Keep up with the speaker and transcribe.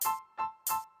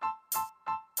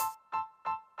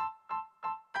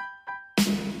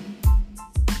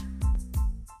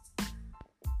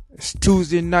It's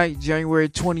Tuesday night, January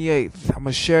 28th. I'm going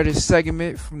to share this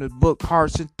segment from the book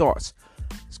Hearts and Thoughts.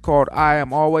 It's called I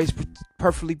Am Always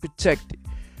Perfectly Protected.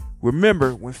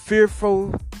 Remember, when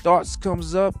fearful thoughts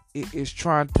comes up, it is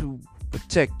trying to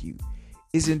protect you.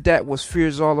 Isn't that what fear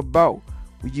is all about?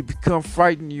 When you become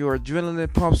frightened, your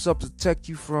adrenaline pumps up to protect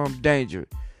you from danger.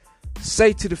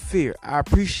 Say to the fear, I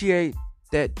appreciate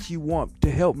that you want to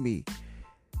help me.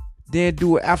 Then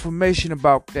do an affirmation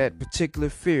about that particular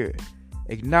fear.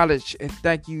 Acknowledge and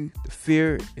thank you the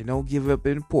fear and don't give up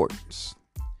importance.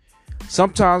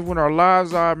 Sometimes when our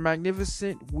lives are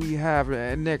magnificent, we have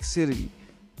an anxiety.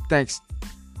 Thanks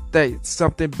that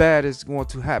something bad is going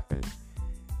to happen.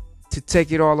 To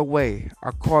take it all away,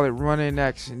 I call it running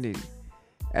anxiety.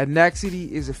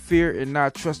 Anxiety is a fear and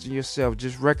not trusting yourself.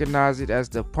 Just recognize it as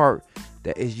the part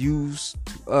that is used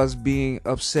to us being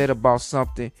upset about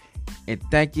something and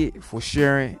thank it for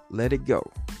sharing. Let it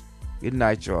go. Good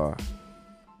night, y'all.